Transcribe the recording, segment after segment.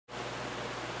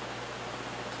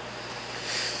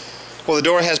Well, the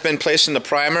door has been placed in the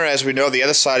primer. As we know, the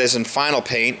other side is in final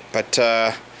paint, but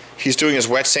he's doing his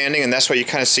wet sanding, and that's what you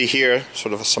kind of see here,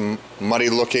 sort of some muddy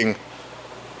looking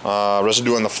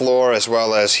residue on the floor as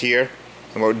well as here.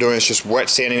 And what we're doing is just wet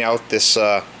sanding out this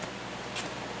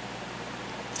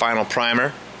final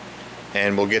primer,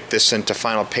 and we'll get this into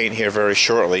final paint here very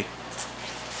shortly.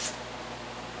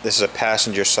 This is a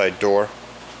passenger side door.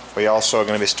 We also are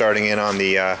going to be starting in on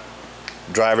the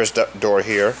driver's door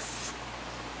here.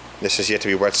 This is yet to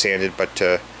be wet sanded, but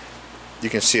you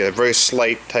can see a very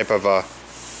slight type of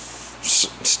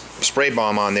spray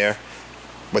bomb on there.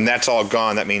 When that's all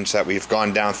gone, that means that we've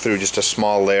gone down through just a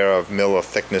small layer of mil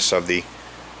thickness of the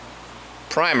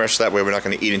primer, so that way we're not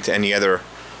going to eat into any other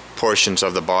portions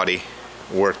of the body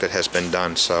work that has been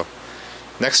done. So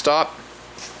next stop,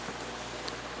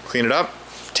 clean it up,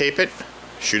 tape it,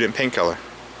 shoot it in paint color.